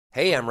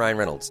Hey, I'm Ryan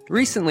Reynolds.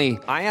 Recently,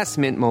 I asked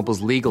Mint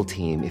Mobile's legal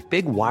team if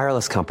big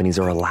wireless companies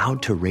are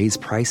allowed to raise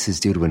prices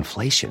due to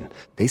inflation.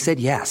 They said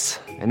yes.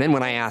 And then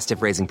when I asked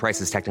if raising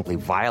prices technically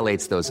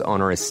violates those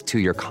onerous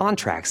two-year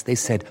contracts, they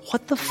said,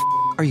 "What the f***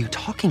 are you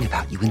talking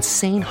about, you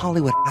insane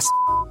Hollywood ass?"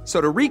 So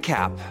to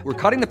recap, we're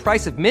cutting the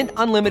price of Mint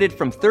Unlimited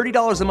from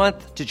 $30 a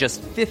month to just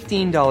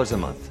 $15 a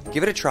month.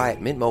 Give it a try at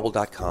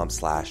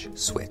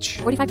mintmobile.com/switch.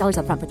 $45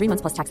 up front for 3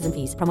 months plus taxes and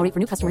fees. Promo rate for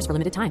new customers for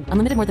limited time.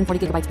 Unlimited more than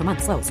 40 gigabytes per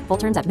month. Slows full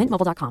terms at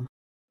mintmobile.com.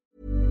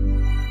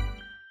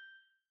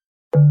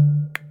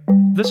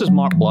 This is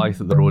Mark Blythe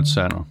at the Rhodes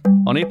Centre.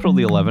 On April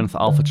the 11th,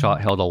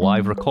 Alphachat held a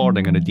live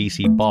recording in a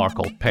DC bar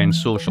called Penn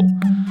Social.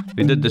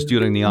 They did this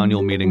during the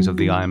annual meetings of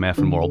the IMF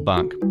and World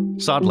Bank.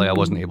 Sadly, I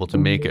wasn't able to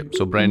make it,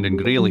 so Brendan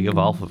Greeley of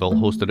Alphaville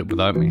hosted it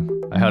without me.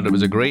 I heard it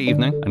was a great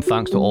evening, and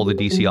thanks to all the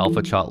DC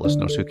Alphachat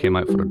listeners who came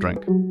out for a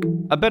drink.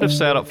 A bit of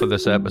setup for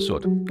this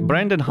episode.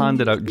 Brendan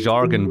handed out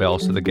jargon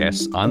bells to the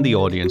guests and the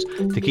audience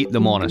to keep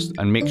them honest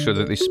and make sure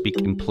that they speak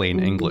in plain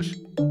English.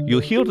 You'll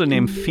hear the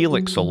name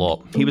Felix a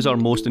lot. He was our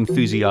most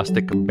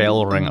enthusiastic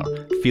bell ringer,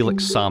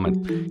 Felix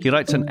Salmon. He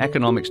writes an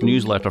economics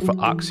newsletter for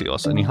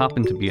Axios, and he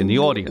happened to be in the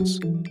audience.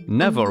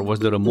 Never was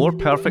there a more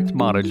perfect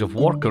marriage of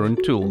worker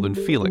and tool than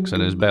Felix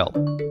and his bell.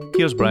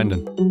 Here's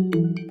Brendan.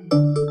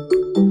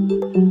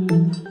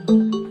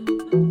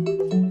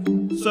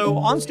 So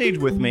on stage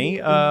with me,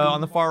 on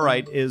the far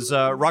right, is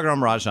Raghuram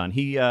Rajan.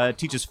 He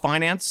teaches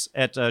finance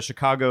at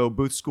Chicago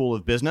Booth School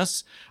of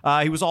Business.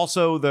 He was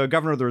also the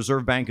governor of the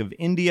Reserve Bank of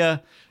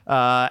India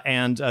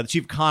and the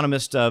chief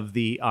economist of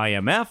the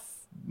IMF.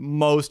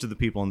 Most of the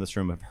people in this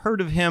room have heard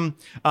of him.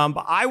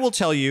 But I will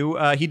tell you,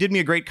 he did me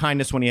a great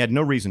kindness when he had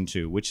no reason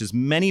to, which is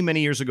many,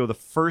 many years ago, the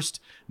first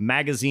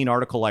magazine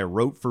article I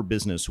wrote for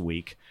Business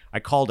Week. I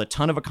called a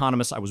ton of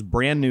economists. I was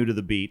brand new to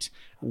the beat.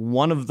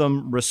 One of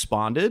them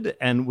responded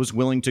and was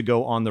willing to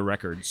go on the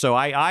record. So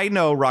I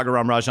know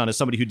Raghuram Rajan as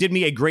somebody who did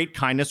me a great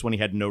kindness when he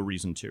had no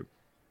reason to.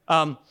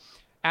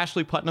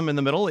 Ashley Putnam in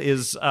the middle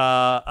is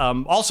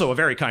also a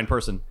very kind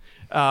person.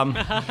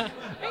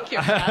 Thank you.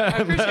 I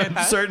appreciate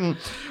that. Certain.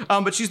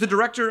 But she's the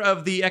director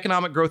of the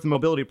Economic Growth and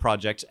Mobility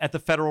Project at the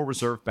Federal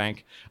Reserve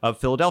Bank of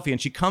Philadelphia.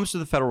 And she comes to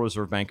the Federal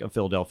Reserve Bank of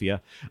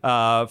Philadelphia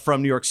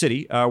from New York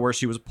City, where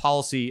she was a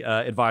policy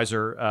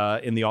advisor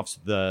in the office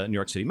of the New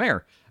York City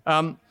mayor.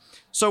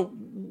 So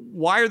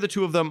why are the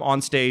two of them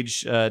on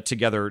stage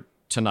together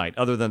tonight,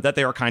 other than that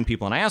they are kind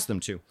people and I asked them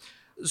to?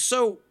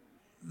 So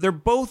they're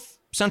both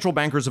central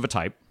bankers of a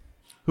type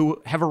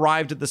who have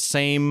arrived at the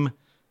same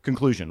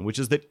conclusion, which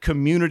is that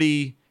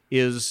community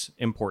is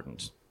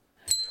important.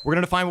 We're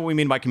going to define what we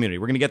mean by community.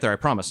 We're going to get there, I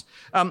promise.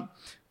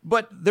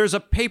 But there's a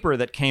paper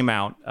that came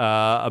out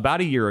about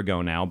a year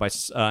ago now by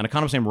an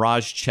economist named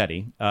Raj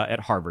Chetty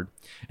at Harvard.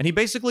 And he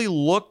basically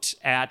looked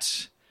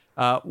at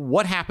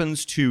what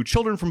happens to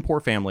children from poor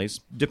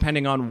families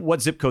depending on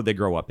what zip code they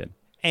grow up in.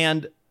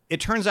 And it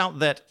turns out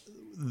that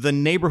the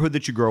neighborhood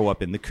that you grow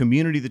up in, the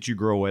community that you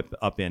grow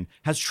up in,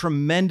 has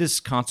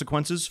tremendous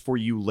consequences for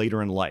you later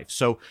in life.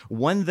 So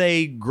when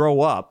they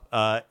grow up,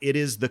 it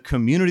is the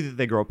community that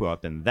they grow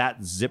up in,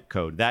 that zip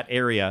code, that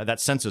area,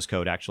 that census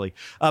code, actually,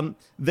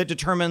 that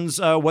determines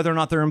whether or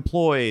not they're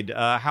employed,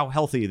 how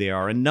healthy they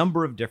are, a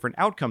number of different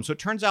outcomes. So it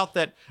turns out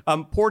that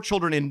poor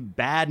children in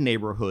bad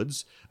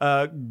neighborhoods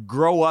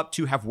grow up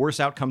to have worse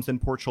outcomes than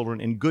poor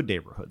children in good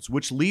neighborhoods,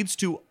 which leads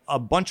to a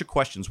bunch of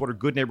questions. What are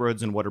good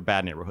neighborhoods and what are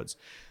bad neighborhoods?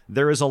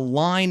 There is a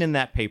line in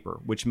that paper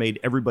which made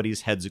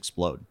everybody's heads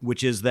explode,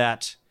 which is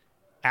that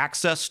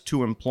access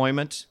to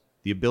employment,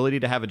 the ability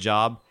to have a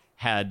job,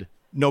 had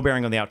no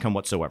bearing on the outcome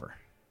whatsoever,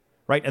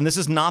 right? And this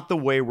is not the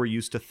way we're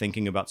used to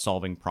thinking about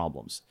solving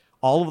problems.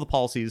 All of the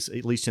policies,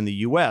 at least in the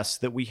U.S.,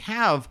 that we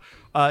have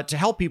to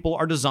help people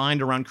are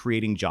designed around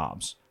creating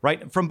jobs,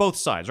 right? From both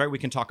sides, right? We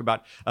can talk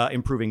about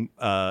improving,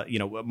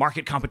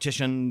 market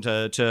competition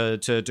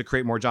to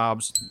create more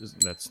jobs.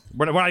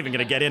 We're not even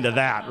going to get into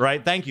that,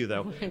 right? Thank you,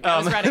 though. I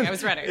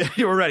was ready.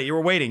 You were ready. You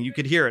were waiting. You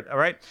could hear it, all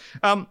right?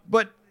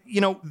 But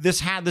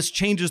this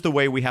changes the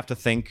way we have to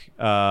think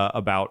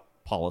about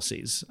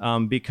policies,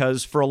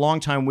 because for a long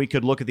time we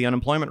could look at the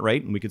unemployment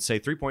rate and we could say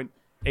 3.8%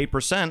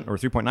 or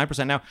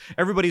 3.9% now.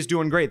 Everybody's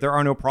doing great. There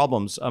are no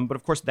problems. But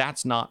of course,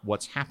 that's not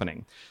what's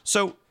happening.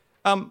 So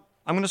I'm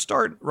going to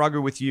start,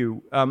 Raghu, with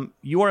you.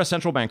 You are a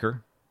central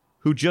banker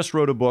who just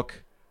wrote a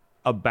book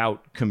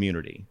about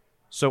community.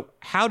 So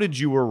how did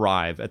you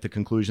arrive at the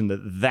conclusion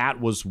that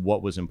that was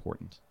what was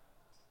important?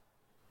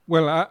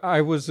 Well, I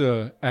was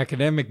an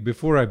academic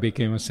before I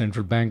became a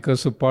central banker.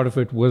 So part of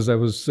it was I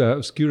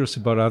was curious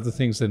about other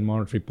things than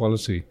monetary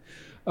policy.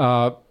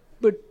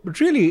 But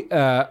really,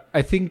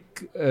 I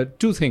think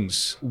two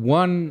things.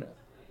 One,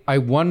 I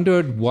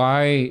wondered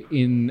why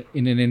in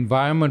an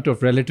environment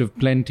of relative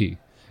plenty,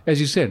 as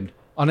you said,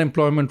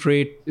 unemployment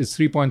rate is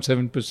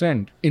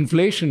 3.7%.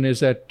 Inflation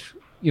is at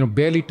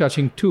barely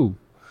touching 2%.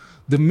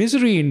 The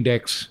misery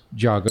index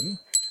jargon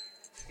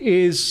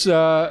is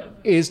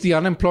the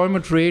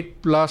unemployment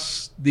rate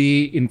plus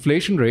the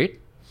inflation rate,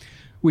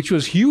 which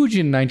was huge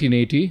in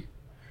 1980,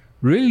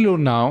 really low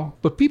now,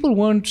 but people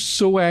weren't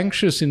so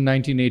anxious in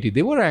 1980.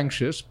 They were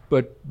anxious,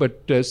 but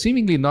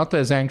seemingly not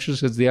as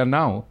anxious as they are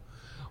now.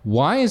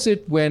 Why is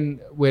it when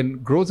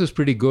growth is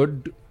pretty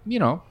good,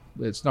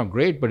 it's not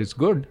great, but it's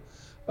good,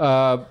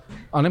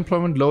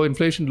 unemployment low,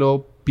 inflation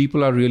low,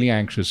 people are really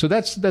anxious? So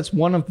that's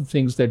one of the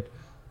things that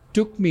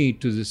took me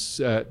to this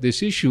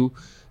issue,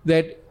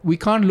 that we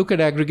can't look at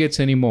aggregates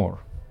anymore.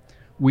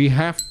 We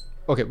can't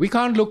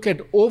look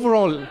at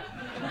overall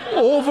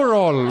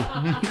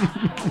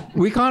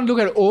we can't look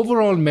at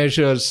overall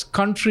measures,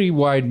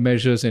 countrywide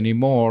measures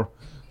anymore.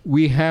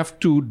 We have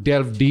to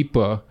delve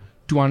deeper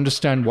to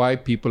understand why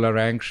people are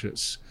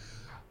anxious.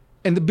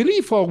 And the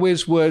belief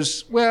always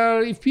was,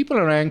 well, if people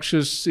are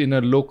anxious in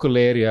a local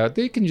area,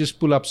 they can just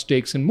pull up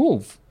stakes and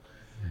move.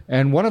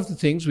 And one of the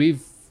things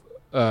we've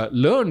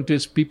learned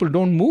is people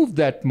don't move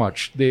that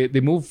much. They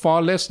move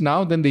far less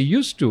now than they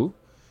used to.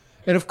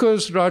 And of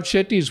course, Raj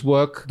Shetty's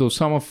work, though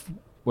some of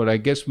what I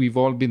guess we've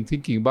all been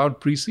thinking about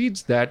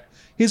precedes that,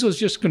 his was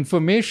just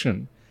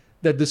confirmation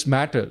that this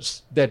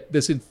matters, that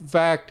this in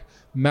fact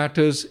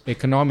matters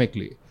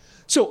economically.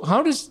 So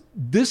how does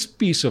this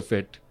piece of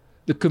it,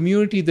 the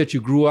community that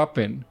you grew up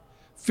in,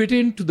 fit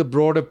into the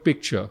broader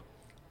picture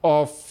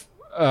of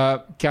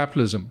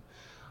capitalism?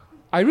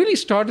 I really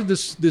started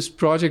this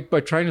project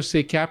by trying to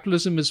say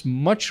capitalism is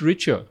much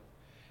richer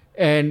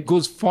and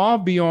goes far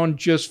beyond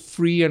just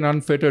free and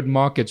unfettered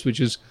markets, which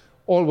is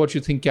all what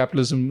you think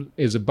capitalism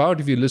is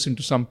about if you listen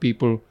to some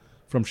people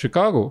from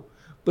Chicago.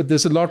 But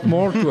there's a lot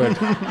more to it.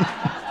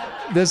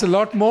 There's a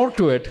lot more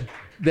to it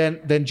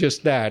than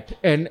just that.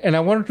 And I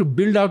wanted to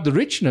build out the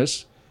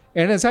richness.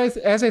 And as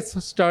I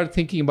started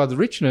thinking about the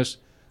richness,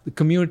 the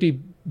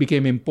community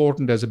became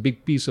important as a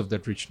big piece of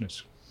that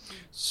richness.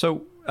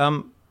 So,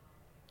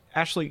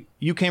 Ashley,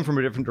 you came from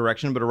a different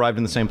direction, but arrived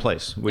in the same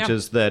place, which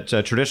is that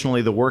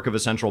traditionally the work of a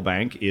central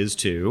bank is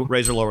to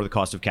raise or lower the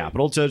cost of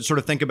capital, to sort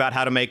of think about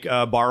how to make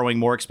borrowing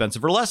more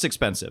expensive or less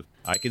expensive.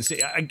 I can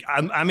see,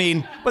 I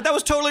mean, but that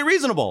was totally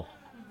reasonable,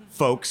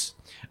 folks.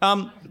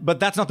 But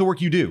that's not the work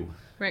you do.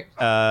 Right.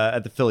 At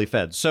the Philly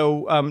Fed.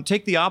 So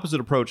take the opposite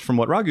approach from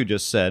what Raghu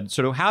just said.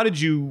 Sort of how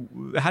did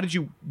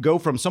you go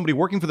from somebody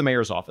working for the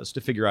mayor's office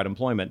to figure out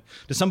employment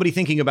to somebody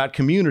thinking about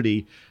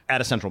community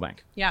at a central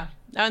bank? Yeah.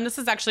 And this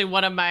is actually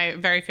one of my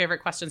very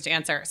favorite questions to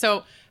answer.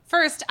 So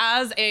first,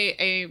 as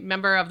a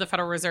member of the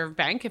Federal Reserve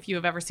Bank, if you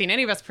have ever seen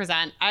any of us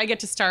present, I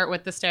get to start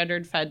with the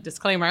standard Fed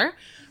disclaimer,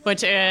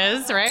 which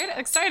is, right,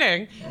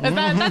 exciting.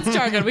 That's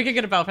jargon. We could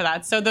get a bell for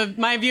that. So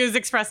my views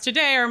expressed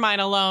today are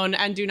mine alone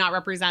and do not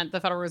represent the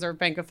Federal Reserve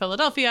Bank of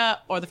Philadelphia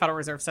or the Federal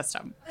Reserve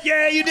System.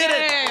 Yeah, you did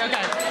it.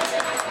 Okay.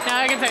 Now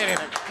I can say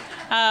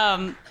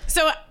anything.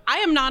 So I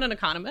am not an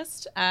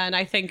economist, and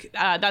I think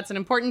that's an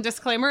important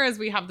disclaimer as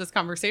we have this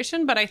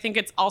conversation, but I think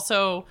it's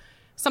also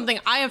something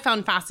I have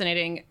found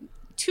fascinating.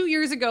 2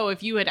 years ago,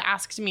 if you had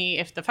asked me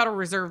if the Federal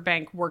Reserve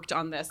Bank worked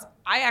on this,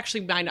 I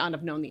actually might not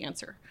have known the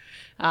answer.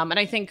 And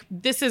I think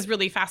this is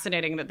really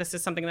fascinating that this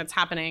is something that's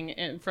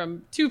happening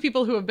from two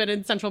people who have been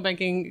in central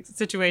banking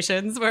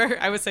situations,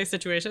 where I would say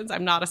situations.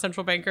 I'm not a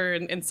central banker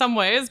in some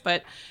ways,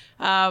 but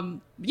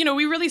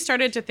we really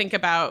started to think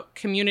about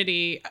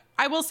community.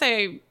 I will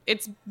say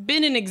it's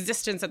been in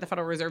existence at the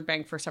Federal Reserve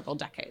Bank for several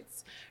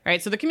decades,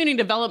 right? So the community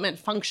development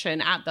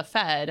function at the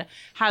Fed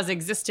has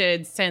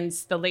existed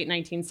since the late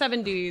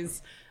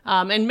 1970s,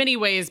 in many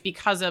ways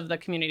because of the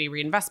Community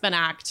Reinvestment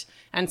Act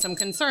and some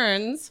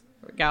concerns.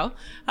 There we go.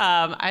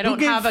 I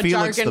don't have a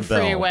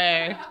jargon-free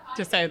way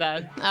to say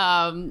that.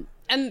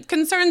 And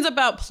concerns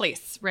about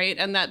place, right?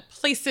 And that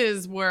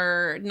places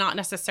were not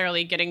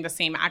necessarily getting the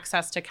same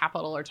access to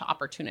capital or to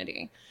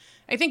opportunity.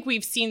 I think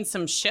we've seen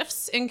some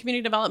shifts in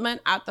community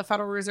development at the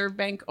Federal Reserve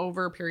Bank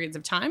over periods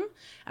of time.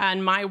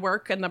 And my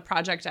work and the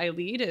project I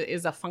lead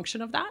is a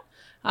function of that.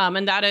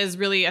 And that is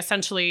really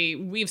essentially,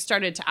 we've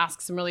started to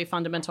ask some really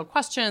fundamental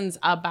questions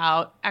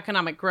about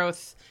economic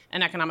growth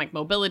and economic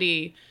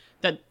mobility,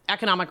 that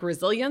economic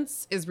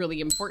resilience is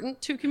really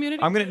important to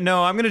community. I'm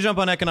gonna jump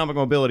on economic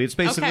mobility. It's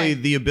basically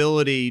the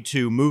ability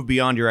to move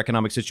beyond your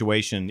economic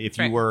situation. If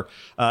you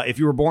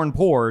were born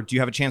poor, do you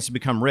have a chance to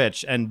become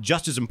rich? And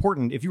just as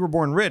important, if you were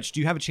born rich,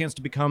 do you have a chance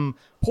to become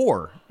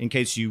poor in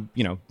case you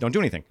don't do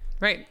anything?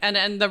 Right.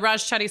 And the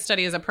Raj Chetty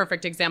study is a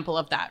perfect example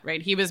of that,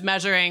 right? He was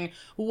measuring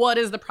what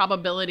is the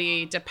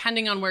probability,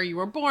 depending on where you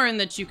were born,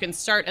 that you can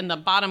start in the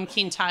bottom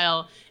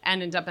quintile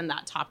and end up in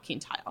that top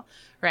quintile,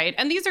 right?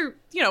 And these are,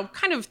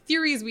 kind of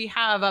theories we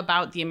have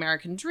about the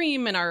American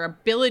dream and our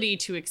ability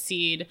to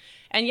exceed.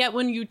 And yet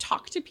when you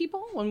talk to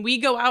people, when we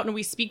go out and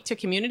we speak to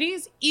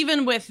communities,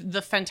 even with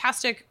the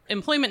fantastic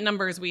employment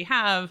numbers we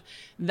have,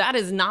 that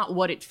is not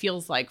what it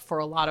feels like for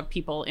a lot of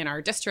people in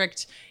our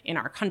district, in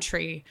our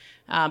country.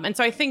 And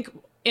so I think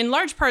in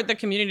large part, the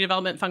community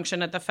development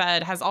function at the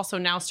Fed has also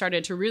now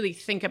started to really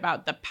think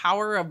about the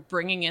power of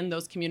bringing in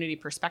those community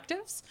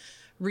perspectives.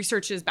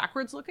 Research is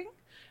backwards looking.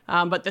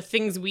 But the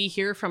things we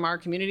hear from our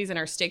communities and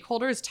our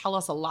stakeholders tell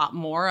us a lot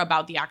more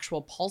about the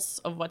actual pulse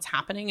of what's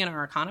happening in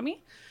our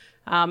economy.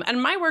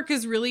 And my work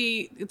is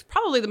really, it's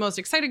probably the most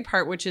exciting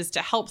part, which is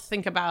to help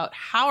think about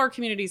how are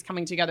communities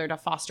coming together to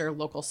foster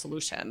local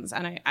solutions.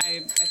 And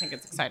I think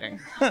it's exciting.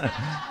 Was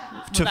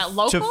that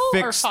local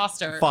or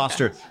foster?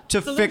 Foster.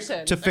 Okay.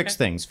 To fix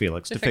things,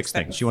 Felix. To fix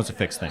things. She wants to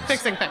fix things.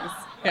 Fixing things.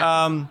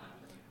 Yeah.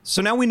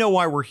 So now we know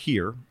why we're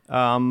here.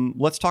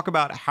 Let's talk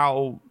about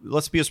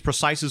let's be as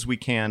precise as we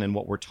can in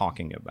what we're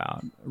talking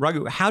about.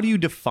 Raghu, how do you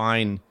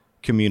define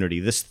community,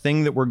 this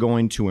thing that we're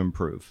going to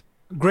improve?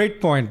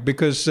 Great point,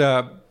 because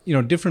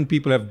different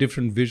people have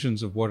different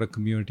visions of what a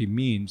community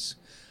means.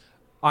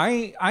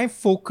 I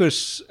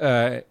focus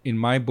in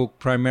my book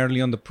primarily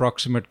on the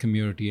proximate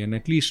community, and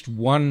at least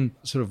one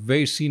sort of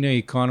very senior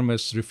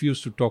economist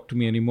refused to talk to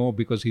me anymore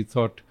because he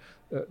thought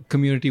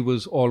community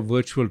was all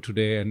virtual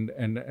today,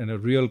 and a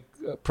real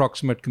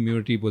proximate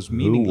community was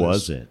meaningless. Who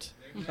was it?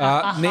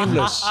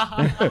 Nameless.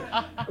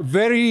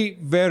 Very,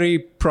 very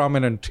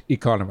prominent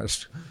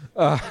economist.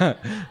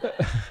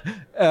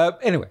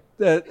 Anyway,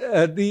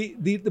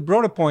 the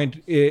broader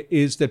point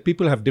is that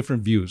people have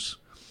different views.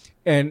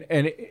 And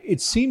it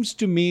seems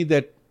to me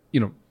that,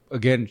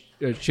 again,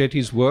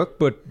 Chetty's work,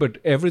 but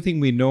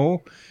everything we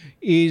know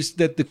is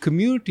that the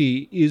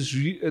community is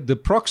the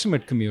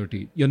proximate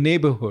community, your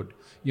neighborhood,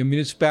 your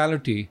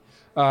municipality,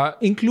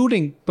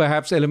 including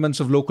perhaps elements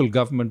of local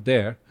government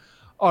there,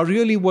 are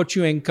really what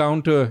you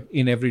encounter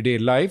in everyday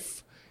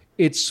life.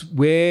 It's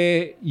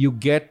where you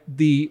get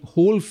the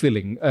whole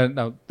feeling.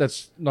 Now,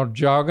 that's not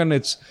jargon.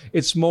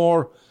 It's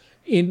more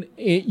in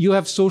you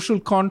have social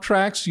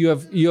contracts. You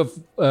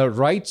have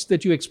rights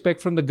that you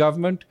expect from the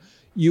government.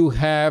 You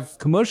have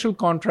commercial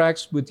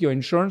contracts with your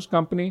insurance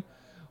company.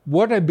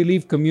 What I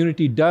believe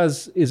community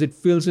does is it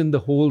fills in the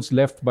holes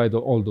left by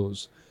all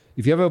those.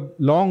 If you have a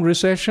long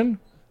recession,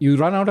 you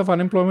run out of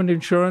unemployment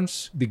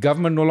insurance, the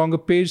government no longer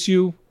pays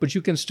you, but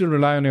you can still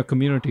rely on your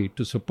community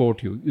to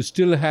support you. You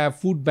still have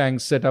food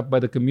banks set up by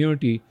the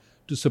community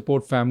to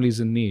support families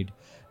in need.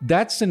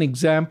 That's an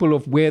example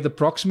of where the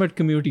proximate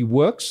community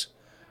works,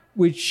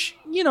 which,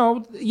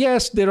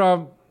 yes, there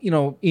are,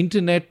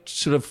 internet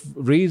sort of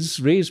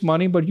raise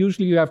money, but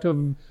usually you have to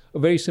have a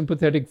very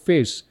sympathetic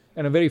face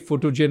and a very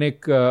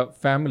photogenic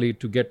family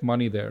to get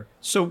money there.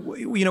 So,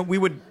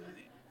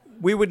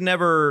 we would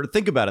never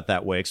think about it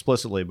that way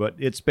explicitly, but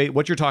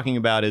what you're talking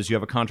about is you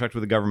have a contract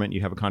with the government, you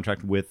have a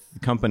contract with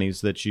companies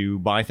that you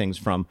buy things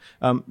from.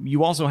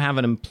 You also have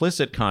an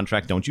implicit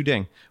contract, don't you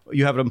ding,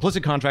 you have an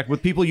implicit contract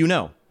with people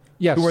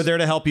yes, who are there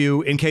to help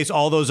you in case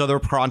all those other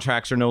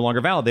contracts are no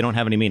longer valid. They don't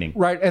have any meaning.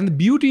 Right, and the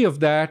beauty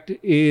of that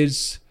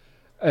is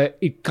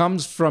it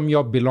comes from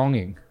your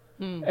belonging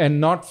and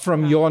not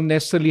from your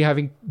necessarily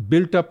having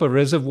built up a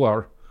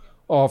reservoir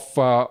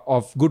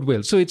of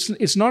goodwill. So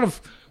it's not a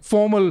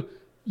formal,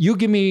 you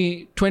give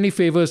me 20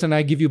 favors and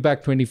I give you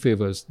back 20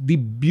 favors. The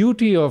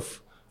beauty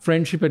of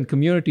friendship and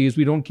community is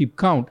we don't keep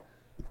count,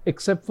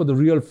 except for the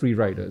real free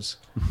riders.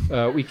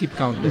 We keep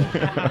count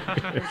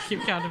there.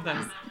 Keep count of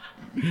those.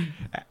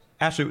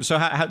 Ashley, so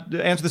how,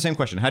 answer the same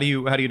question. How do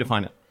you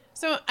define it?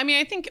 So,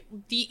 I think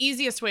the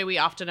easiest way we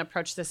often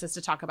approach this is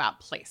to talk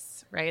about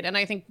place, right? And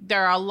I think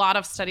there are a lot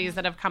of studies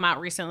that have come out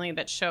recently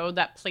that show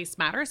that place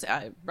matters.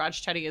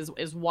 Raj Chetty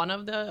is one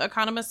of the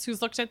economists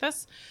who's looked at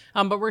this.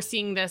 But we're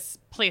seeing this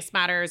place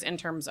matters in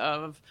terms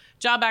of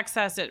job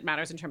access. It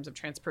matters in terms of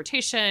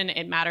transportation.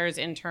 It matters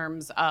in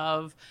terms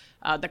of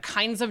the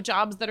kinds of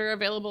jobs that are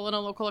available in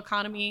a local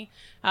economy.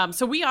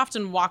 So we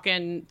often walk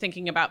in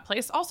thinking about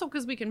place, also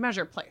because we can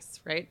measure place,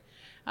 right?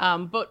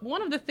 But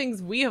one of the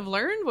things we have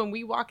learned when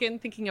we walk in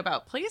thinking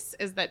about place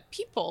is that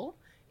people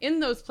in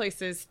those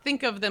places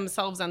think of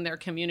themselves and their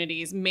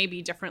communities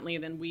maybe differently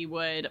than we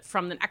would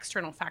from an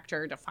external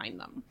factor define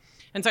them.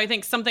 And so I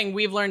think something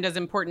we've learned as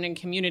important in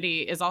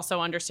community is also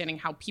understanding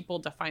how people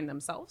define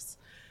themselves.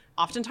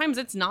 Oftentimes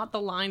it's not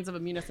the lines of a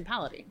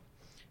municipality,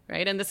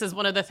 right? And this is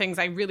one of the things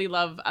I really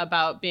love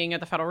about being at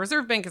the Federal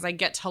Reserve Bank is I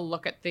get to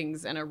look at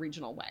things in a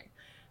regional way.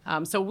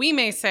 So we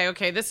may say,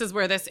 okay, this is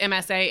where this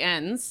MSA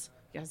ends.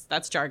 Yes,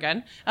 that's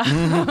jargon.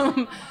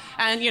 And,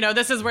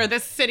 this is where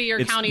this city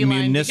or county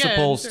line begins. It's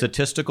municipal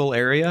statistical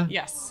area?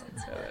 Yes.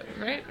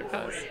 Right?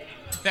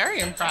 Very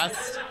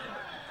impressed.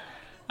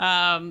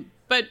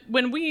 But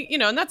when we,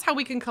 and that's how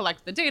we can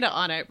collect the data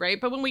on it,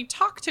 right? But when we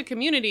talk to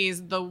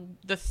communities, the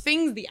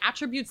things, the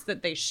attributes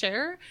that they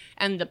share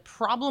and the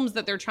problems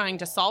that they're trying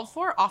to solve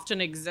for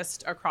often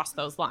exist across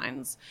those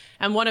lines.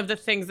 And one of the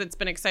things that's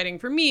been exciting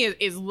for me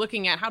is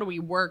looking at how do we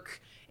work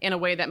in a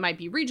way that might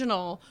be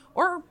regional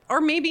or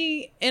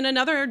maybe in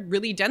another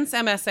really dense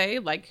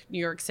MSA like New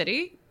York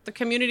City, the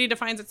community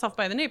defines itself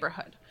by the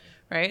neighborhood,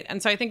 right?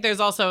 And so I think there's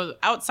also,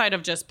 outside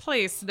of just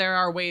place, there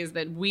are ways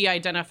that we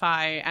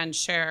identify and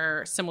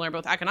share similar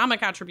both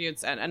economic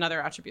attributes and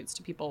other attributes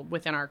to people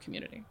within our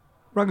community.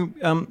 Raghu,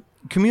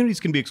 communities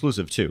can be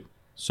exclusive too.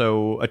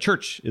 So a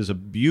church is a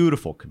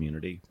beautiful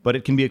community, but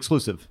it can be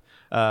exclusive.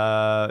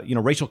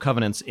 Racial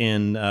covenants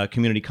in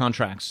community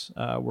contracts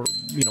were,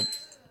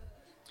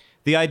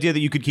 the idea that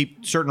you could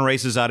keep certain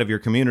races out of your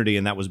community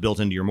and that was built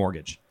into your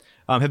mortgage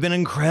have been an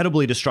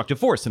incredibly destructive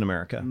force in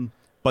America,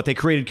 but they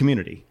created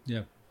community.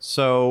 Yeah.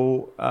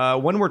 So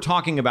when we're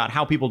talking about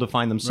how people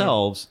define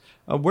themselves,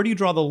 where do you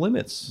draw the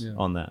limits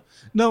on that?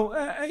 No,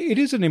 it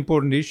is an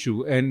important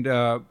issue.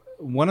 And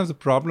one of the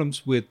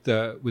problems with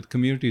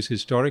communities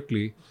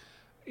historically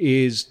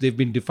is they've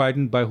been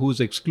defined by who's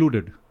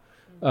excluded.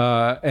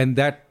 And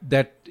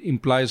that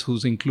implies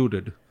who's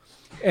included.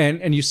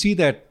 And you see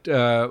that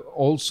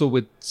also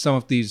with some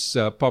of these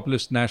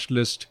populist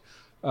nationalist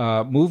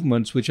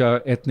movements, which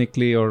are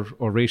ethnically or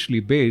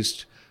racially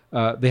based,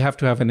 they have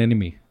to have an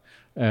enemy.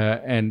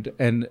 And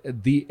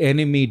the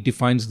enemy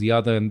defines the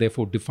other and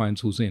therefore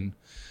defines who's in.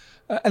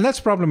 And that's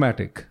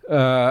problematic.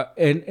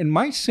 And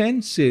my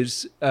sense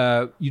is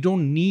you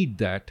don't need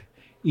that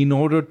in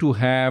order to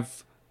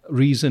have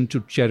reason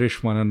to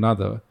cherish one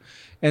another.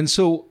 And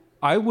so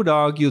I would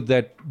argue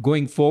that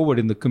going forward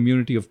in the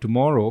community of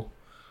tomorrow,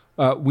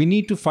 we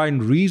need to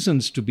find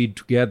reasons to be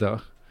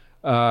together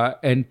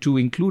and to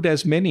include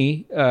as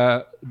many,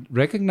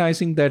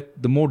 recognizing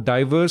that the more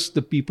diverse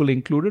the people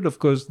included, of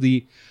course,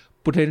 the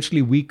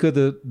potentially weaker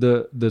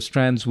the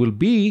strands will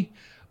be,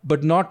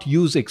 but not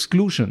use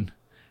exclusion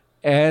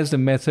as a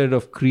method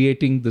of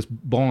creating the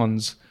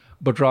bonds,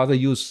 but rather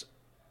use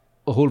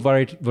a whole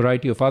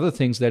variety of other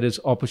things, that is,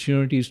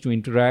 opportunities to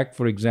interact,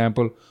 for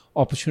example,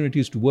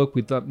 opportunities to work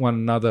with one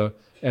another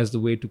as the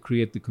way to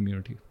create the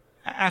community.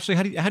 Ashley,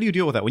 how do you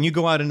deal with that? When you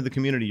go out into the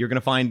community, you're going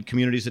to find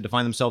communities that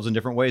define themselves in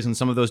different ways, and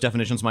some of those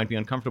definitions might be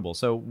uncomfortable.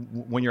 So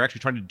when you're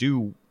actually trying to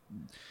do,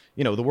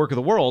 the work of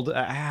the world,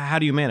 how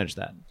do you manage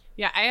that?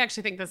 Yeah, I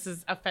actually think this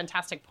is a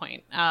fantastic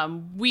point.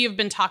 We have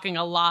been talking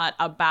a lot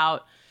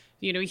about,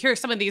 we hear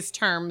some of these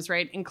terms,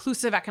 right?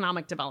 Inclusive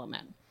economic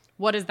development.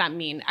 What does that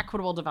mean?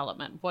 Equitable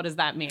development. What does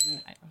that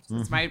mean?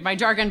 It's my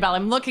jargon bell.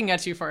 I'm looking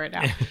at you for it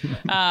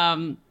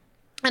now.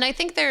 And I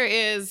think there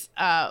is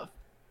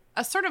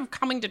a sort of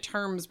coming to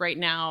terms right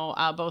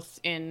now, both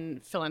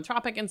in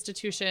philanthropic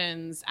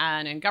institutions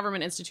and in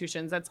government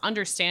institutions, that's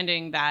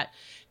understanding that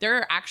there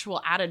are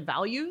actual added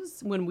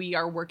values when we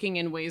are working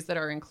in ways that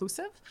are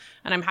inclusive.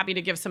 And I'm happy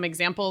to give some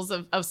examples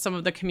of some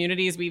of the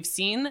communities we've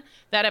seen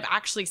that have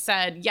actually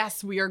said,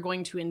 yes, we are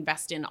going to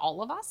invest in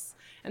all of us.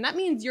 And that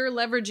means you're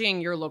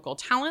leveraging your local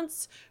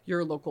talents,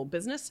 your local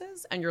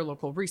businesses, and your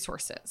local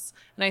resources.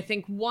 And I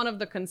think one of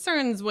the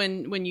concerns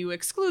when you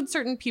exclude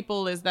certain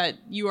people is that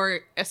you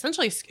are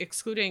essentially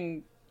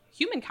excluding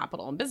human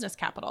capital and business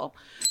capital.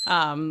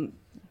 No,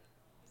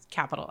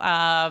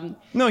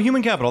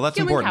 human capital. That's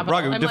human important.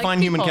 Capital. Raghu,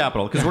 define human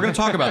capital, because we're going to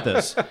talk about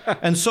this.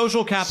 And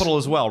social capital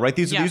as well, right?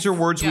 These are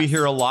words we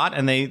hear a lot,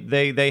 and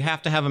they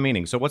have to have a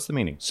meaning. So what's the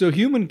meaning? So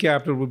human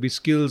capital would be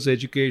skills,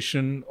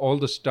 education, all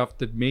the stuff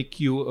that make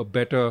you a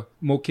better,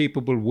 more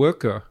capable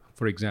worker,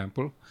 for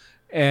example.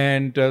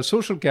 And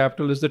social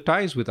capital is the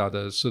ties with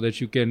others, so that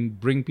you can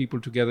bring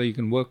people together, you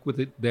can work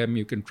with them,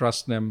 you can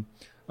trust them,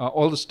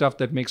 all the stuff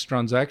that makes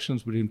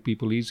transactions between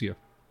people easier.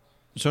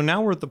 So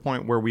now we're at the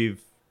point where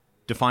we've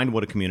defined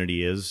what a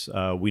community is.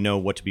 We know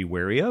what to be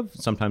wary of.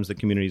 Sometimes the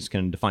communities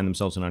can define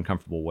themselves in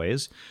uncomfortable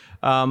ways.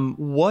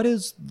 What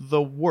is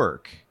the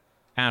work,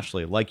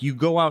 Ashley? Like, you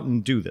go out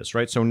and do this,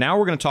 right? So now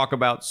we're going to talk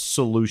about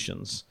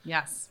solutions.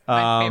 Yes,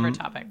 my favorite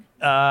topic.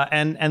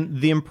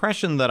 And the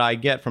impression that I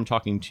get from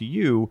talking to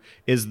you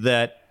is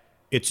that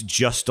it's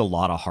just a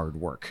lot of hard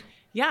work.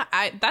 Yeah,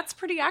 that's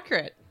pretty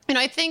accurate.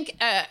 I think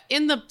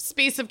in the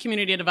space of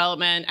community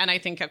development, and I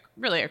think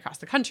really across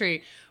the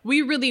country,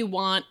 we really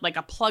want like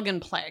a plug and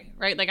play,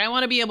 right? Like, I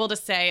want to be able to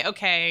say,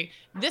 okay,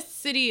 this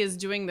city is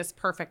doing this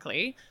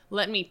perfectly.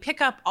 Let me pick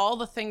up all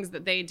the things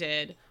that they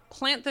did,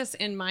 plant this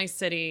in my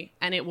city,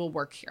 and it will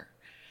work here.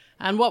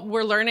 And what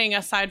we're learning,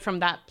 aside from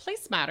that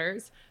place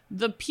matters,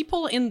 the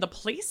people in the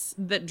place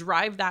that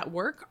drive that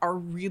work are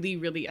really,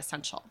 really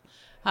essential.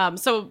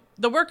 So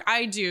the work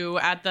I do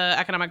at the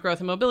Economic Growth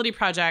and Mobility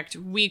Project,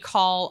 we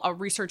call a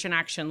research and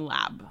action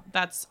lab.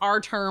 That's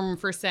our term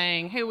for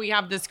saying, hey, we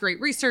have this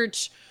great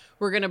research.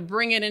 We're going to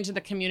bring it into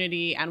the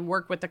community and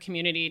work with the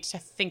community to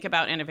think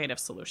about innovative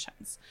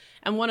solutions.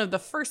 And one of the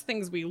first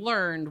things we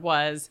learned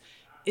was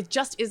it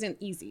just isn't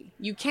easy.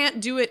 You can't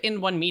do it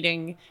in one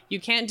meeting. You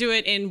can't do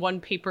it in one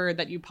paper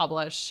that you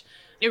publish.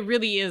 It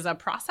really is a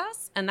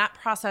process, and that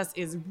process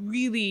is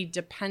really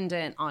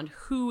dependent on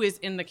who is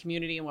in the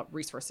community and what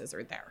resources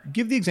are there.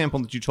 Give the example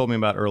that you told me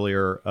about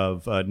earlier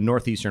of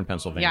northeastern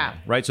Pennsylvania,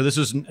 Yeah. right? So this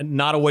is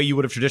not a way you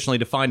would have traditionally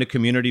defined a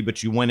community,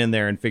 but you went in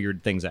there and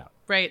figured things out.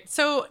 Right.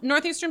 So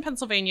northeastern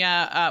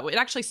Pennsylvania, it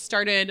actually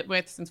started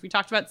with, since we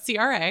talked about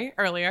CRA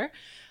earlier,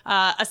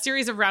 a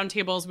series of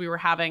roundtables we were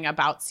having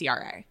about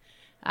CRA.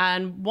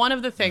 And one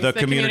of the things, the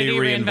Community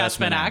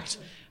Reinvestment Act.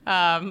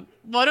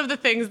 One of the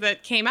things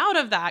that came out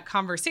of that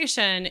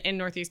conversation in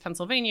Northeast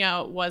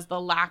Pennsylvania was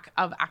the lack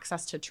of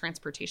access to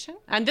transportation.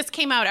 And this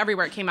came out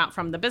everywhere. It came out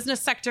from the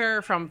business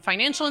sector, from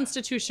financial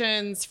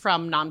institutions,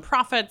 from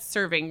nonprofits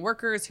serving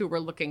workers who were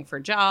looking for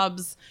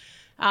jobs.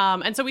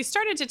 And so we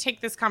started to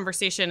take this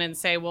conversation and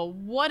say, well,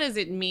 what does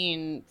it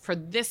mean for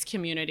this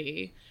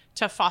community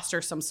to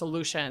foster some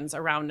solutions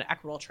around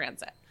equitable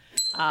transit?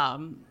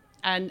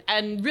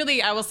 And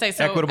really, I will say,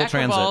 so equitable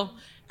transit.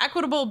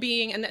 equitable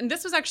being, and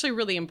this was actually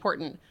really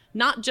important,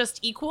 not just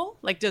equal,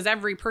 like does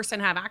every person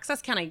have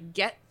access? Can I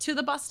get to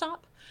the bus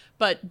stop?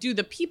 But do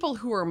the people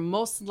who are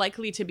most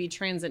likely to be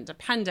transit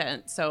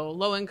dependent, so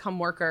low-income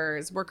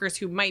workers, workers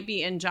who might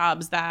be in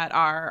jobs that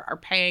are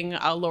paying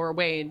a lower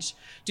wage,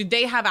 do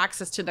they have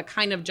access to the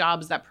kind of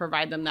jobs that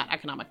provide them that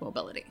economic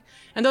mobility?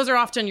 And those are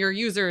often your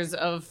users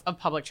of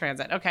public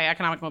transit. Okay,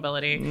 economic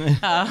mobility.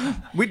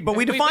 We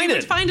defined it. We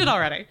defined it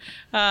already.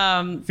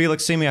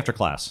 Felix, see me after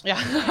class.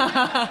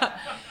 Yeah.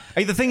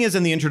 Hey, the thing is,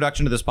 in the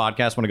introduction to this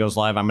podcast, when it goes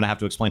live, I'm going to have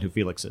to explain who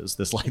Felix is,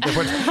 that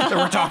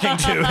we're talking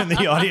to in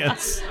the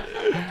audience.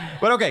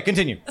 But okay,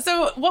 continue.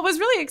 So what was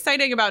really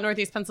exciting about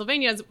Northeast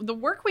Pennsylvania is the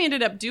work we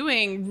ended up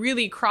doing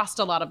really crossed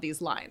a lot of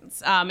these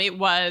lines. It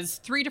was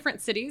 3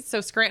 different cities,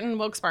 so Scranton,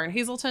 Wilkes-Barre, and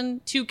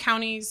Hazleton, 2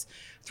 counties,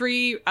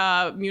 3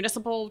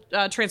 municipal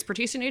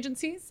transportation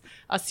agencies,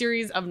 a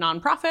series of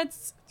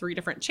nonprofits, 3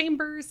 different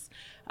chambers,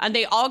 and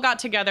they all got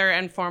together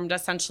and formed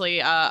essentially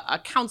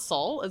a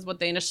council, is what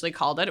they initially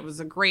called it. It was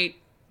a great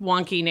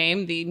wonky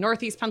name, the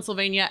Northeast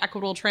Pennsylvania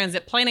Equitable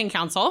Transit Planning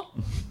Council.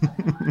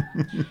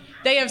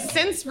 They have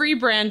since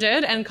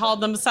rebranded and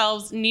called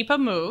themselves NEPA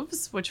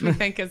Moves, which we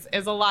think is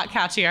a lot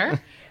catchier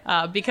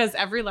because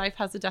every life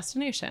has a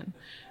destination.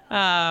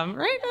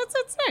 Right?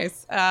 That's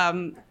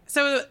nice.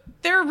 So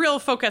their real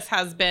focus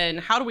has been,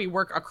 how do we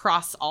work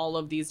across all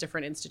of these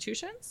different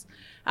institutions?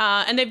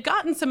 And they've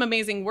gotten some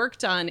amazing work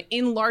done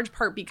in large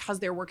part because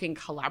they're working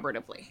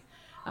collaboratively.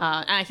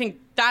 And I think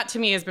that to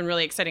me has been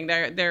really exciting.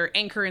 Their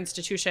anchor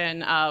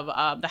institution of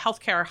the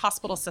healthcare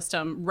hospital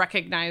system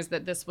recognized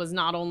that this was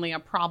not only a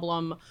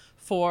problem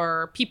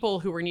for people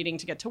who were needing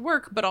to get to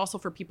work, but also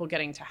for people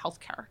getting to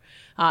healthcare.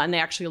 And they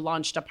actually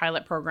launched a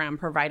pilot program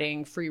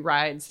providing free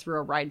rides through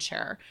a ride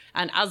share.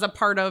 And as a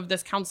part of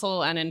this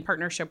council and in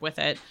partnership with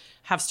it,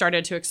 have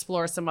started to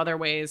explore some other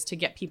ways to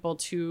get people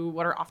to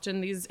what are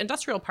often these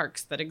industrial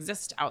parks that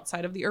exist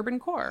outside of the urban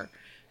core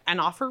and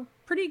offer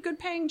pretty good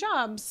paying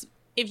jobs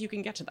if you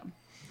can get to them.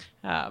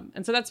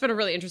 And so that's been a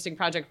really interesting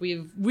project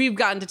we've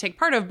gotten to take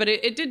part of, but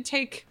it did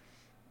take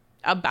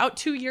about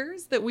 2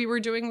 years that we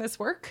were doing this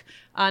work.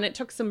 And it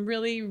took some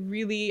really,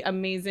 really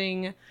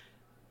amazing,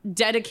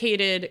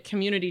 dedicated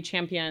community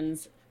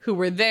champions who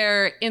were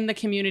there in the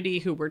community,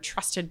 who were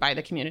trusted by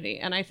the community.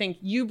 And I think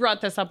you brought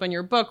this up in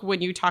your book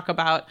when you talk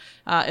about,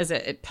 is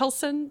it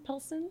Pilsen?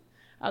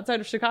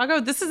 Outside of Chicago?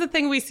 This is a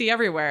thing we see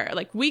everywhere.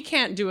 Like, we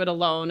can't do it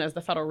alone as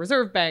the Federal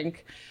Reserve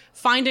Bank.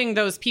 Finding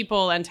those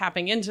people and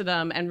tapping into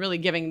them and really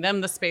giving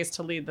them the space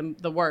to lead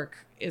the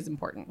work is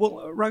important.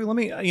 Well, Raghu, let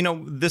me,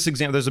 this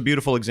example, there's a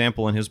beautiful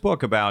example in his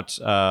book about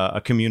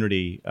a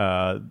community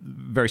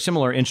very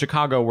similar in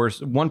Chicago where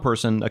one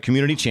person, a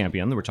community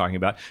champion that we're talking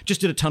about,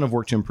 just did a ton of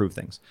work to improve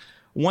things.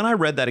 When I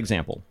read that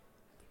example,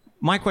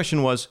 my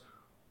question was,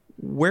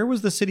 where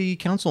was the city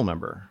council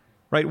member?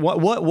 Right?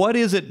 What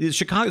is it? Is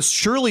Chicago?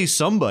 Surely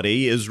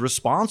somebody is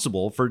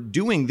responsible for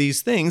doing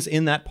these things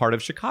in that part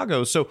of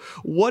Chicago. So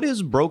what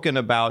is broken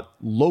about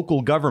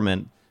local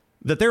government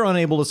that they're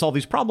unable to solve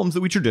these problems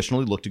that we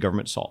traditionally look to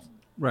government to solve?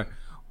 Right.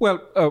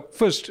 Well,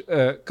 first,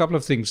 a couple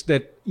of things.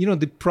 That,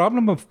 the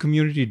problem of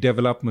community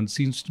development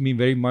seems to me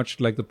very much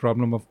like the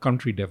problem of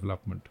country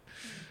development.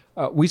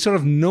 We sort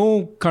of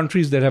know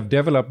countries that have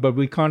developed, but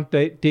we can't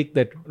take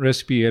that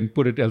recipe and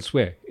put it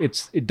elsewhere.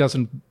 It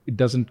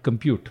doesn't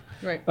compute.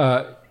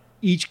 Right.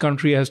 Each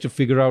country has to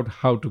figure out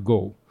how to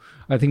go.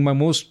 I think my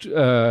most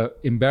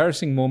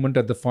embarrassing moment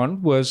at the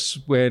fund was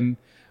when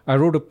I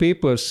wrote a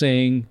paper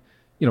saying,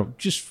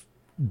 just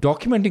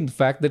documenting the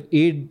fact that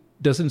aid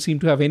doesn't seem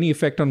to have any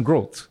effect on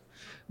growth.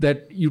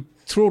 That you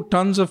throw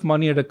tons of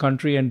money at a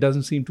country and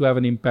doesn't seem to have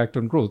an impact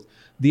on growth.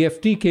 The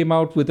FT came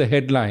out with a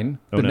headline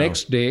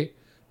next day,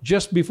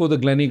 just before the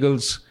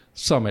Gleneagles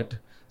summit,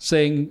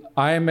 saying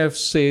IMF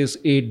says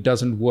aid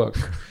doesn't work.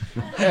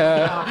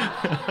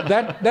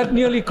 That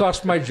nearly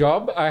cost my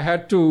job. I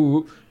had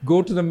to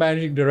go to the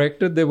managing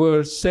director. There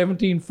were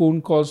 17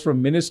 phone calls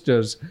from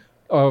ministers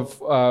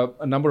of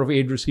a number of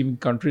aid-receiving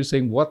countries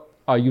saying, "What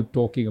are you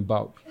talking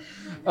about?"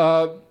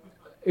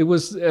 It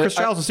was Chris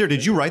Giles is here.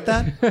 Did you write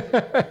that?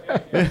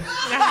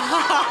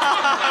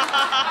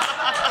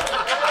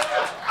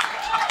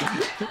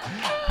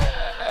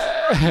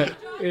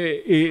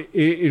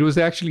 It was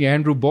actually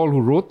Andrew Ball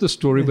who wrote the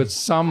story, but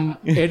some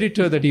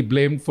editor that he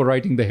blamed for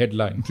writing the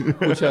headline.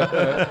 Which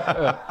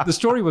the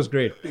story was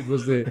great.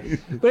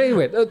 But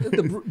anyway,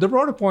 the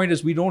broader point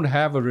is we don't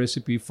have a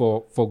recipe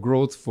for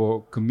growth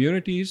for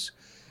communities,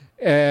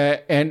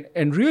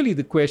 and really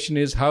the question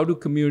is, how do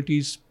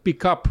communities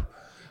pick up?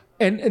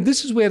 And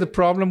this is where the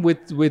problem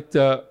with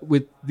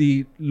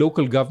the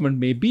local government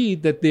may be,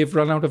 that they've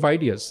run out of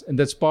ideas, and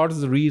that's part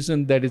of the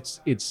reason that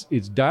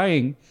it's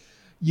dying.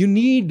 You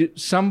need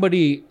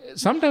somebody,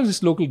 sometimes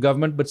it's local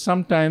government, but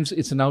sometimes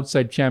it's an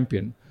outside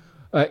champion.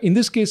 In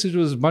this case, it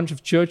was a bunch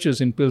of churches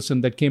in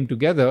Pilsen that came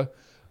together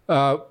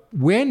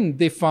when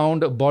they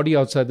found a body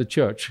outside the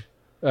church.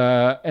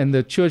 And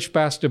the church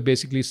pastor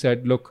basically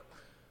said, look,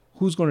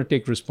 who's going to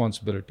take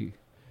responsibility?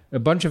 A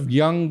bunch of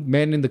young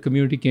men in the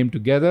community came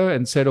together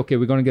and said, okay,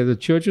 we're going to get the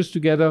churches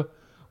together.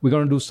 We're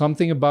going to do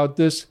something about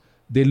this.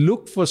 They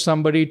looked for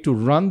somebody to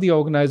run the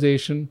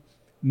organization.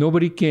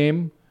 Nobody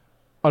came.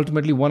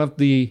 Ultimately, one of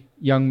the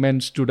young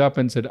men stood up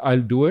and said,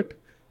 I'll do it.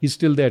 He's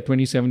still there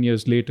 27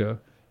 years later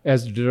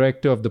as the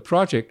director of the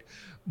project.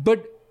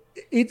 But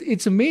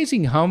it's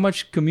amazing how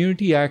much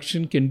community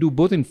action can do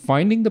both in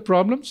finding the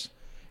problems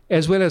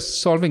as well as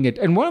solving it.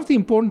 And one of the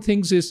important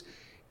things is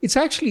it's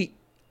actually,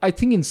 I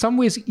think, in some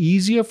ways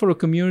easier for a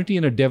community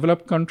in a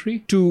developed country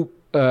to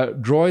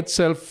draw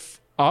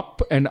itself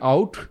up and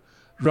out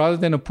rather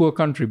than a poor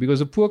country, because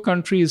a poor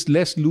country is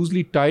less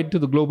loosely tied to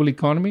the global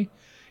economy.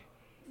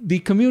 The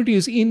community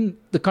is in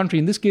the country.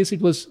 In this case,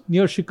 it was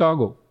near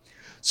Chicago.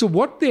 So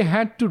what they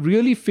had to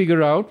really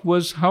figure out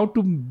was how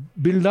to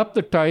build up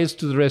the ties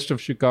to the rest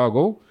of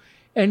Chicago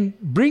and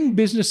bring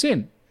business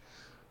in.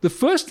 The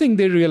first thing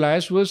they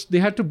realized was they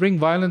had to bring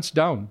violence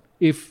down.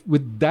 If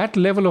with that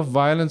level of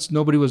violence,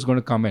 nobody was going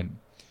to come in.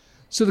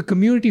 So the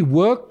community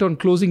worked on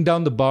closing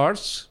down the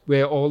bars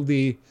where all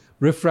the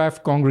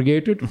riffraff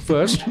congregated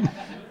first.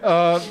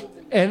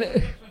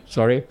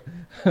 Sorry,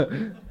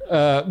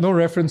 no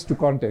reference to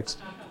context.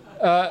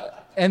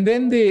 And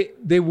then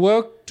they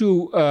worked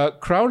to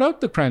crowd out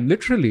the crime,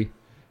 literally.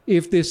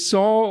 If they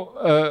saw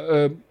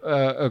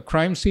a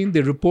crime scene,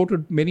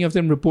 many of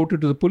them reported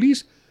to the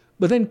police,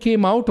 but then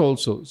came out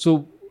also.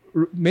 So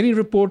many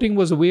reporting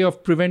was a way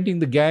of preventing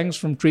the gangs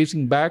from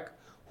tracing back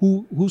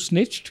who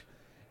snitched,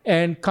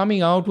 and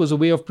coming out was a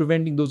way of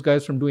preventing those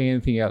guys from doing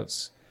anything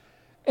else.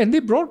 And they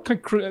brought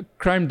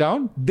crime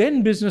down,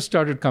 then business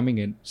started coming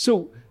in.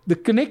 So the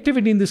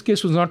connectivity in this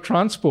case was not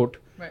transport,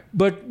 right,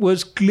 but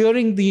was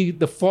clearing the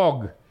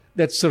fog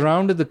that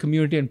surrounded the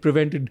community and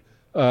prevented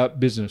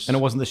business. And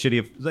it wasn't the city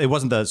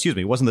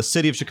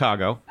of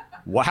Chicago.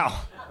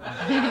 Wow.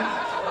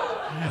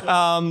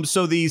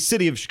 So the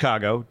city of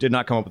Chicago did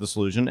not come up with a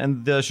solution,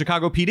 and the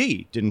Chicago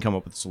PD didn't come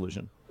up with a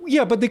solution.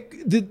 Yeah, but the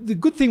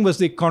good thing was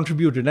they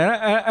contributed.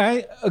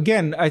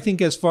 And I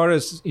think as far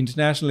as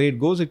international aid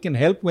goes, it can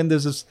help when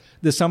there's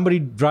somebody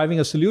driving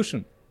a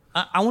solution.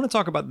 I want to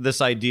talk about this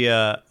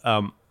idea.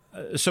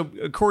 So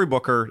Cory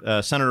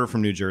Booker, senator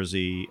from New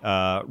Jersey,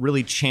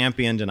 really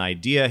championed an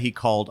idea he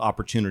called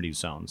opportunity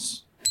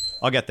zones.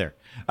 I'll get there.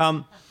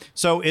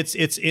 So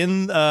it's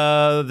in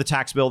the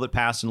tax bill that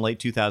passed in late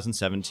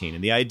 2017,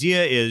 and the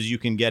idea is you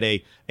can get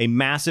a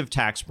massive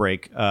tax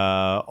break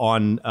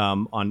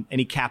on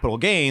any capital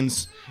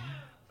gains,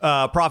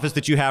 profits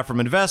that you have from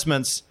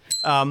investments.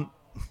 Come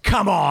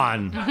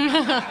on.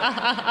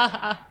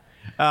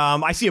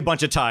 I see a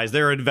bunch of ties.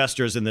 There are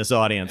investors in this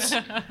audience.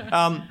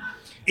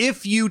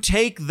 If you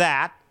take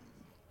that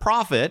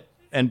profit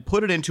and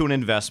put it into an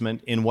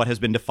investment in what has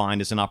been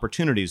defined as an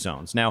opportunity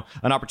zones. Now,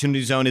 an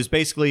opportunity zone is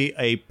basically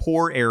a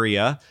poor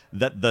area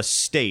that the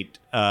state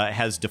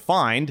has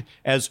defined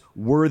as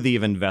worthy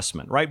of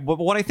investment, right? But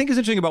what I think is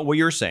interesting about what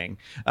you're saying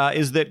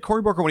is that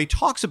Cory Booker, when he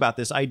talks about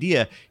this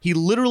idea, he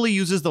literally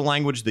uses the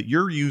language that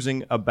you're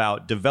using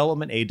about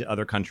development aid to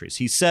other countries.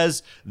 He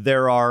says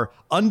there are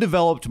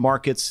undeveloped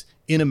markets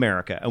in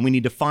America, and we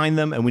need to find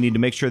them, and we need to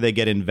make sure they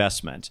get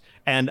investment.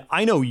 And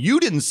I know you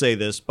didn't say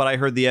this, but I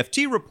heard the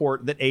FT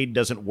report that aid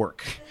doesn't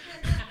work.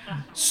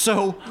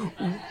 So,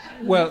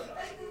 well,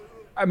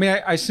 I mean,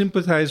 I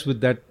sympathize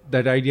with that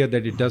idea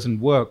that it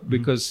doesn't work,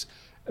 because,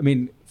 I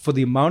mean, for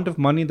the amount of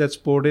money that's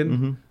poured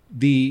in,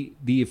 the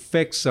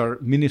effects are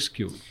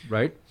minuscule,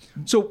 right?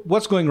 So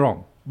what's going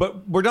wrong?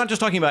 But we're not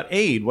just talking about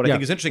aid. What I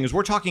think is interesting is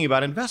we're talking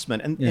about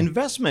investment. And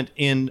investment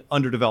in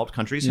underdeveloped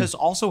countries has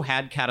also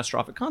had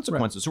catastrophic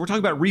consequences. Right. So we're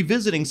talking about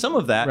revisiting some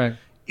of that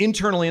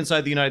internally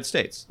inside the United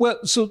States. Well,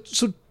 so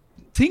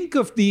think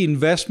of the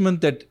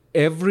investment that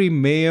every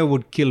mayor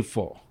would kill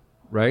for,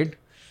 right?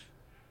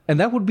 And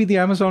that would be the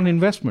Amazon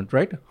investment,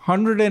 right?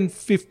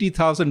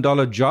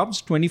 $150,000 jobs,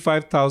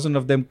 25,000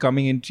 of them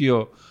coming into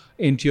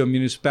your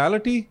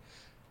municipality,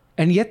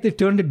 and yet they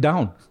turned it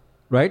down.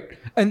 Right,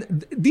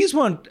 and these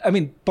weren't. I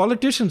mean,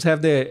 politicians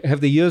have their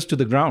ears to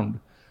the ground.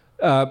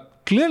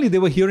 Clearly, they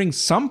were hearing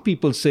some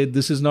people say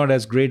this is not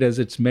as great as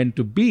it's meant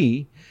to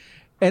be,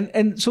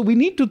 and so we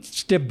need to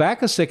step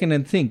back a second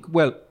and think.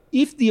 Well,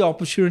 if the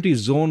opportunity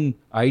zone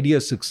idea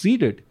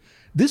succeeded,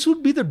 this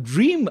would be the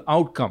dream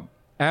outcome.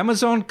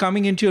 Amazon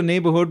coming into your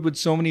neighborhood with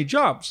so many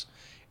jobs,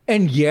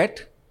 and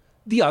yet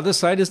the other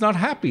side is not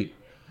happy.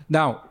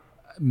 Now,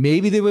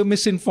 maybe they were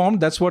misinformed.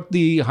 That's what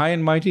the high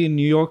and mighty in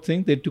New York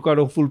think. They took out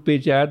a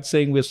full-page ad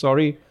saying we're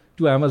sorry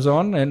to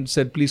Amazon and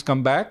said, please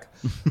come back.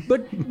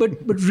 But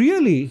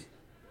really,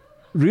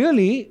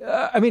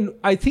 I mean,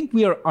 I think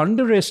we are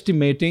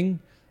underestimating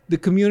the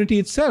community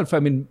itself. I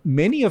mean,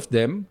 many of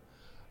them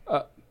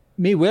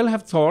may well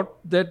have thought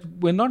that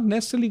we're not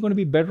necessarily going to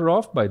be better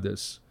off by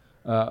this.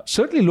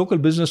 Certainly local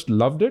business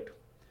loved it.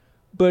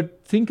 But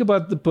think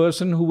about the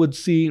person who would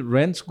see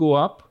rents go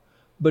up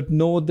but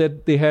know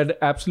that they had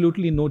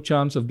absolutely no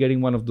chance of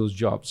getting one of those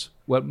jobs.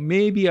 Well,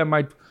 maybe I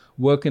might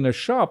work in a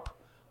shop,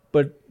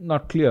 but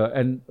not clear,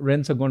 and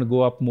rents are going to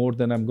go up more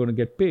than I'm going to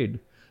get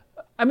paid.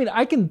 I mean,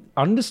 I can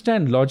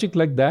understand logic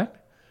like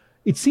that.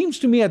 It seems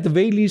to me, at the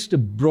very least, a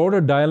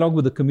broader dialogue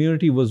with the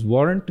community was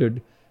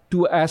warranted,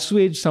 to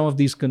assuage some of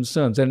these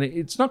concerns. And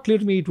it's not clear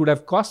to me it would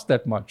have cost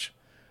that much,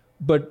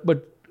 but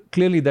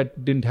clearly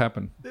that didn't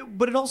happen.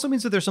 But it also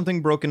means that there's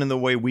something broken in the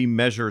way we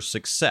measure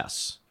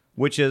success,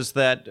 which is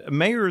that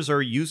mayors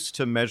are used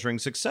to measuring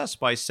success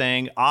by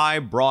saying, I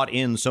brought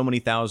in so many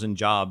thousand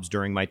jobs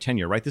during my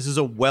tenure, right? This is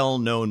a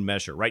well-known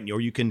measure, right?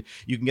 Or you can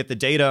get the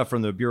data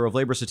from the Bureau of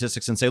Labor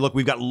Statistics and say, look,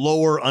 we've got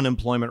lower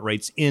unemployment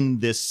rates in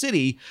this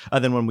city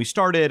than when we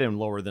started and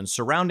lower than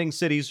surrounding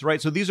cities,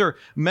 right? So these are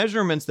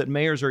measurements that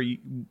mayors are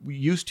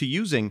used to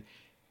using.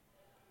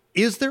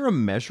 Is there a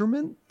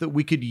measurement that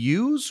we could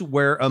use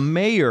where a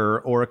mayor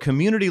or a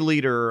community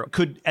leader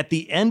could, at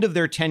the end of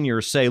their tenure,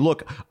 say,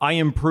 look, I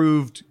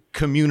improved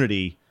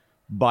community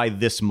by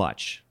this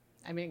much?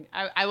 I mean,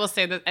 I will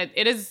say that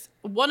it is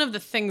one of the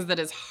things that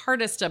is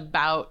hardest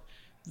about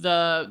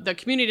the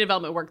community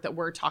development work that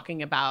we're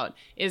talking about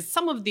is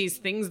some of these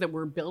things that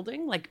we're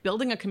building, like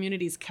building a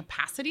community's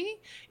capacity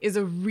is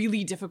a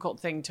really difficult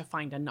thing to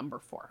find a number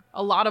for.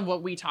 A lot of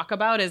what we talk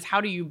about is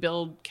how do you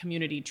build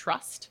community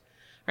trust?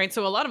 Right.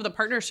 So a lot of the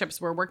partnerships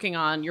we're working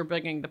on, you're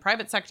bringing the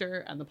private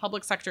sector and the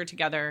public sector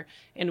together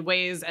in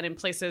ways and in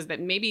places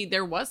that maybe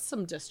there was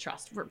some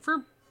distrust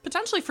for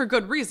potentially for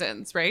good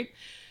reasons. Right.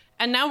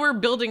 And now we're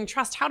building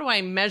trust. How do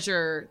I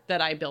measure that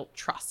I built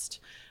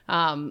trust?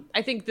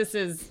 I think this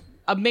is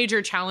a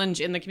major challenge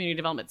in the community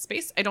development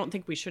space. I don't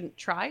think we shouldn't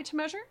try to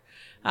measure.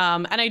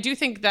 And I do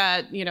think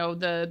that, you know,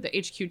 the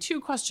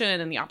HQ2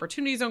 question and the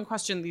opportunity zone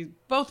question, these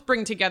both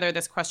bring together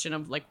this question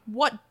of like,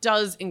 what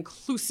does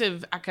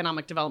inclusive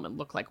economic development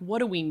look like? What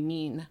do we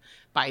mean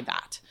by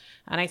that?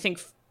 And I think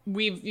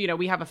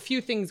we have a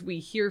few things we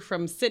hear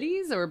from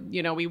cities or,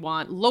 you know, we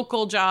want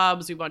local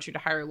jobs. We want you to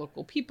hire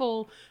local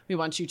people. We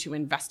want you to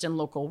invest in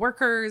local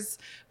workers.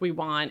 We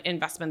want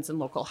investments in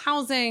local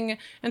housing.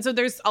 And so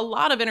there's a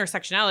lot of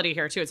intersectionality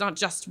here too. It's not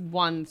just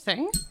one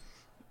thing.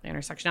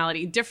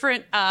 Intersectionality,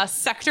 different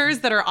sectors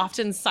that are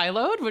often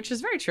siloed, which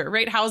is very true,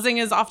 right? Housing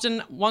is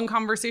often one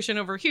conversation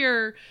over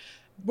here.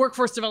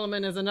 Workforce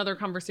development is another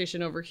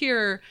conversation over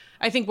here.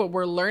 I think what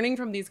we're learning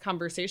from these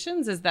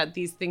conversations is that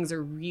these things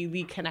are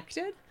really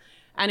connected.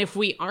 And if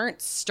we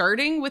aren't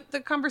starting with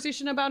the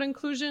conversation about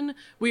inclusion,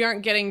 we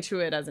aren't getting to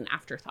it as an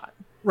afterthought.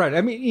 Right.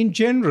 I mean, in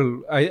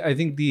general, I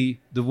think the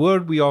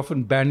word we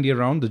often bandy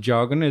around, the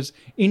jargon, is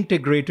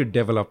integrated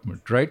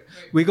development, right?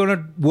 We're going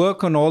to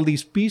work on all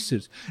these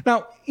pieces.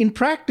 Now, in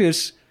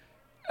practice,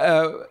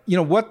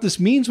 what this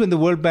means when the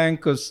World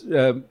Bank or,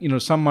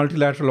 some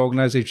multilateral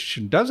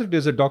organization does it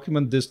is a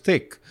document this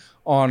thick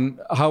on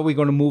how we're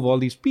going to move all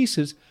these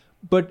pieces.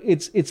 But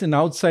it's an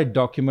outside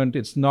document.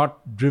 It's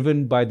not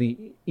driven by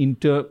the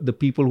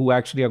people who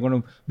actually are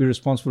going to be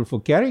responsible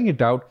for carrying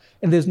it out.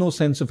 And there's no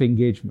sense of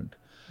engagement.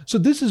 So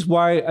this is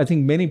why I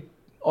think many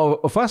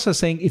of us are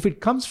saying if it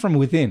comes from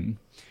within,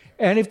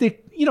 and if they,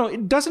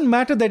 it doesn't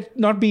matter that it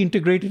not be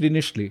integrated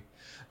initially.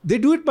 They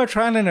do it by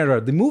trial and error.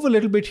 They move a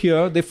little bit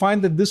here. They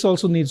find that this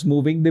also needs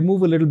moving. They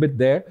move a little bit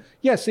there.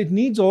 Yes, it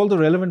needs all the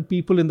relevant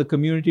people in the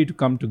community to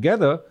come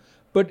together.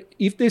 But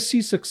if they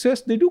see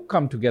success, they do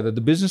come together.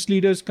 The business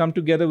leaders come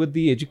together with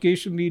the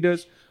education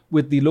leaders,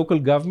 with the local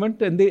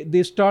government, and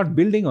they start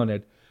building on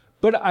it.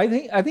 But I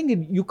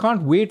think you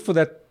can't wait for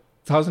that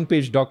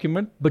 1,000-page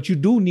document, but you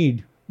do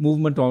need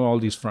movement on all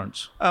these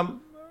fronts.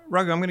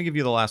 Raghu, I'm going to give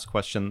you the last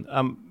question.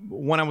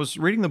 When I was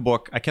reading the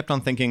book, I kept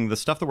on thinking the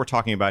stuff that we're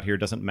talking about here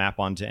doesn't map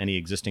onto any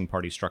existing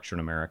party structure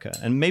in America.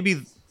 And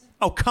maybe,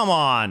 oh, come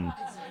on.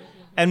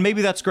 And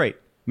maybe that's great.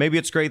 Maybe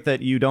it's great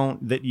that you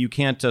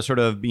can't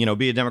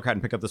be a Democrat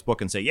and pick up this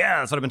book and say, yeah,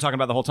 that's what I've been talking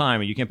about the whole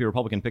time. And you can't be a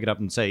Republican, pick it up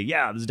and say,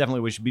 yeah, this is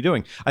definitely what we should be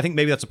doing. I think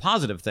maybe that's a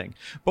positive thing.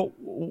 But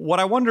what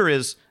I wonder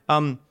is,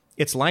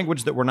 it's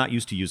language that we're not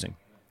used to using.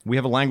 We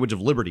have a language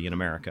of liberty in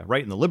America,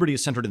 right? And the liberty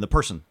is centered in the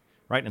person,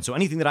 right? And so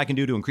anything that I can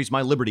do to increase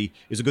my liberty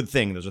is a good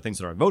thing. Those are things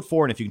that I vote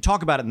for. And if you can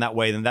talk about it in that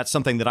way, then that's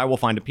something that I will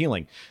find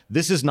appealing.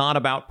 This is not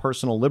about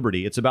personal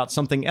liberty. It's about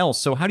something else.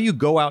 So how do you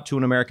go out to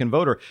an American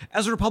voter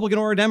as a Republican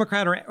or a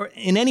Democrat or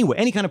in any way,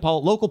 any kind of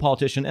local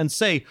politician and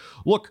say,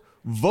 look,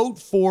 vote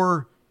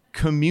for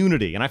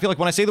community? And I feel like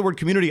when I say the word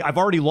community, I've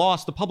already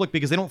lost the public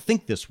because they don't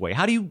think this way.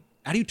 How do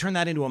you turn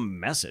that into a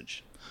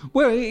message?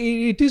 Well,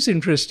 it is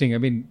interesting. I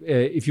mean,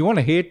 if you want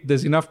to hate,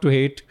 there's enough to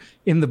hate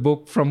in the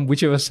book from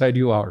whichever side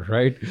you are,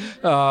 right?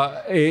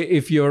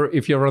 If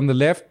you're on the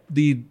left,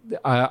 the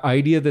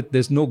idea that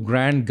there's no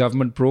grand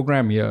government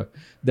program here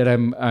that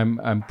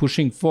I'm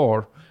pushing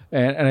for,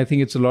 and I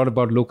think it's a lot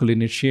about local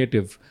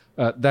initiative.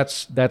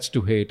 That's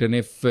to hate. And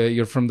if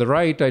you're from the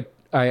right,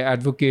 I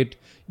advocate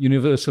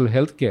universal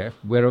health care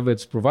wherever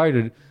it's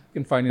provided.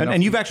 Can find enough.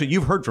 And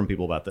you've heard from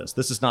people about this.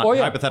 This is not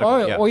hypothetical.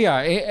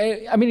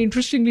 I mean,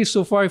 interestingly,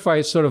 so far, if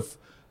I sort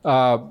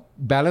of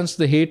balance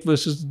the hate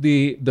versus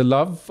the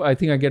love, I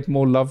think I get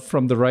more love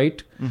from the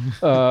right,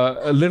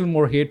 a little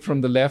more hate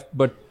from the left,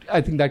 but I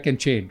think that can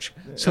change.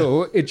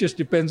 So it just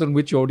depends on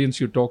which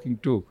audience you're talking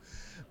to.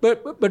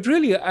 But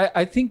really,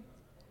 I think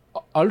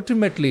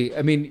ultimately,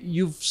 I mean,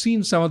 you've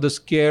seen some of the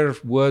scare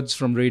words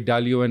from Ray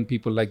Dalio and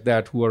people like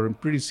that who are in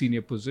pretty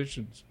senior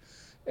positions.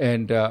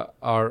 and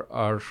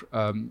are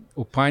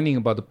opining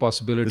about the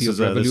possibility of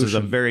revolution. This is a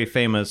very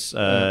famous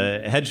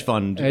hedge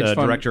fund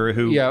director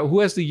who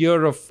has the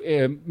ear of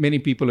many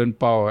people in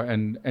power,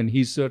 and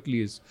he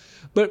certainly is.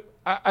 But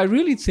I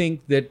really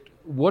think that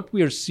what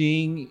we are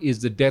seeing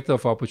is the death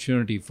of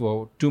opportunity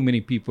for too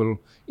many people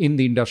in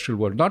the industrial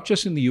world, not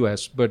just in the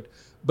US, but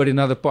in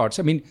other parts.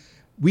 I mean,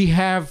 we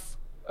have,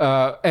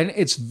 and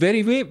it's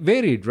very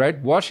varied, right?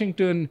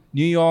 Washington,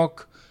 New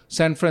York,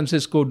 San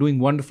Francisco doing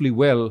wonderfully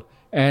well,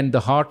 and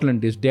the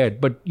heartland is dead.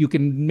 But you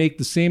can make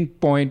the same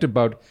point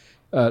about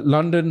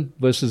London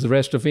versus the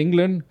rest of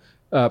England,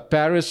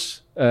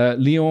 Paris,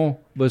 Lyon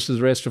versus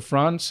the rest of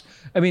France.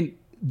 I mean,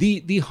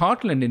 the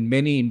heartland in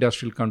many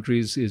industrial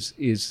countries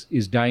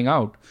is dying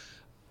out.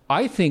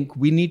 I think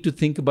we need to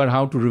think about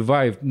how to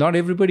revive. Not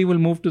everybody will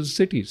move to the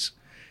cities.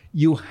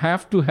 You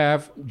have to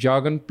have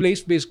jargon,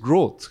 place-based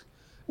growth.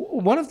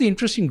 One of the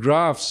interesting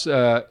graphs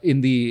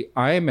in the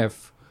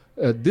IMF,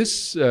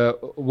 this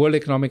World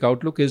Economic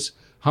Outlook, is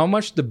how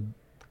much the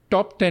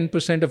top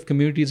 10% of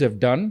communities have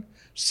done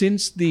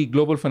since the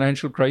global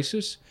financial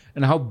crisis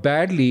and how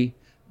badly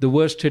the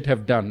worst hit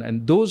have done.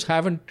 And those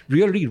haven't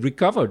really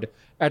recovered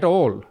at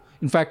all.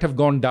 In fact, have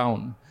gone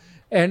down.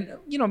 And,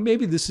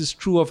 maybe this is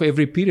true of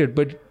every period,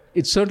 but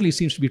it certainly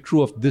seems to be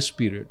true of this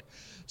period.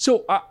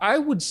 So I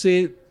would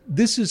say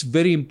this is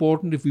very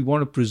important if we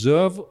want to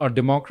preserve our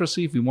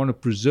democracy, if we want to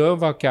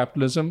preserve our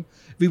capitalism,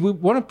 if we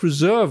want to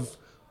preserve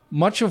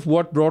much of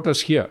what brought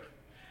us here.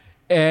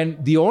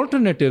 And the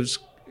alternatives,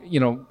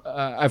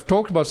 I've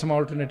talked about some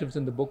alternatives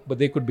in the book, but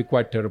they could be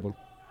quite terrible.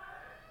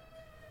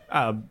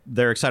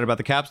 They're excited about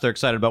the caps. They're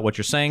excited about what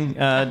you're saying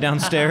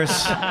downstairs.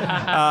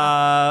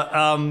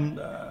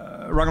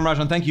 Raghuram,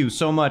 Rajan, thank you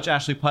so much.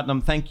 Ashley,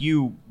 Putnam, thank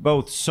you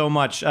both so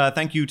much.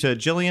 Thank you to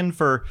Jillian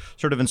for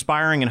sort of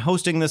inspiring and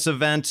hosting this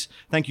event.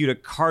 Thank you to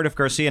Cardiff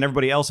Garcia and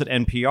everybody else at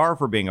NPR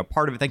for being a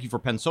part of it. Thank you for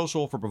Penn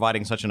Social for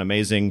providing such an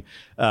amazing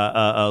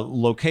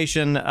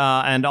location.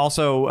 And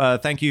also,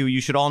 thank you.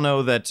 You should all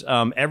know that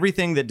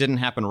everything that didn't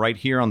happen right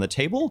here on the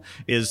table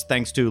is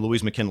thanks to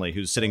Louise McKinley,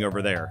 who's sitting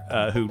over there,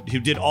 who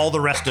did all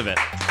the rest of it.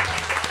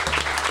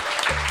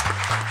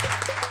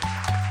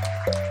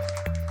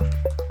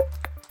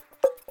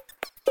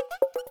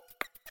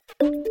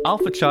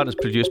 Alphachat is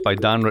produced by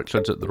Dan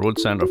Richards at the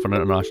Rhodes Centre for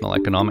International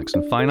Economics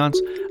and Finance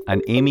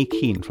and Amy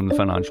Keane from the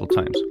Financial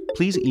Times.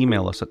 Please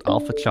email us at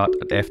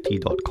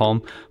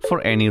alphachat@ft.com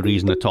for any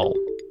reason at all,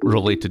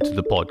 related to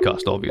the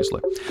podcast,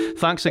 obviously.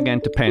 Thanks again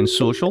to Penn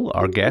Social,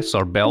 our guests,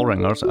 our bell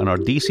ringers, and our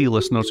DC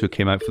listeners who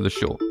came out for the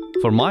show.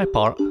 For my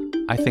part,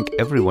 I think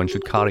everyone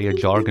should carry a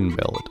jargon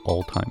bell at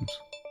all times.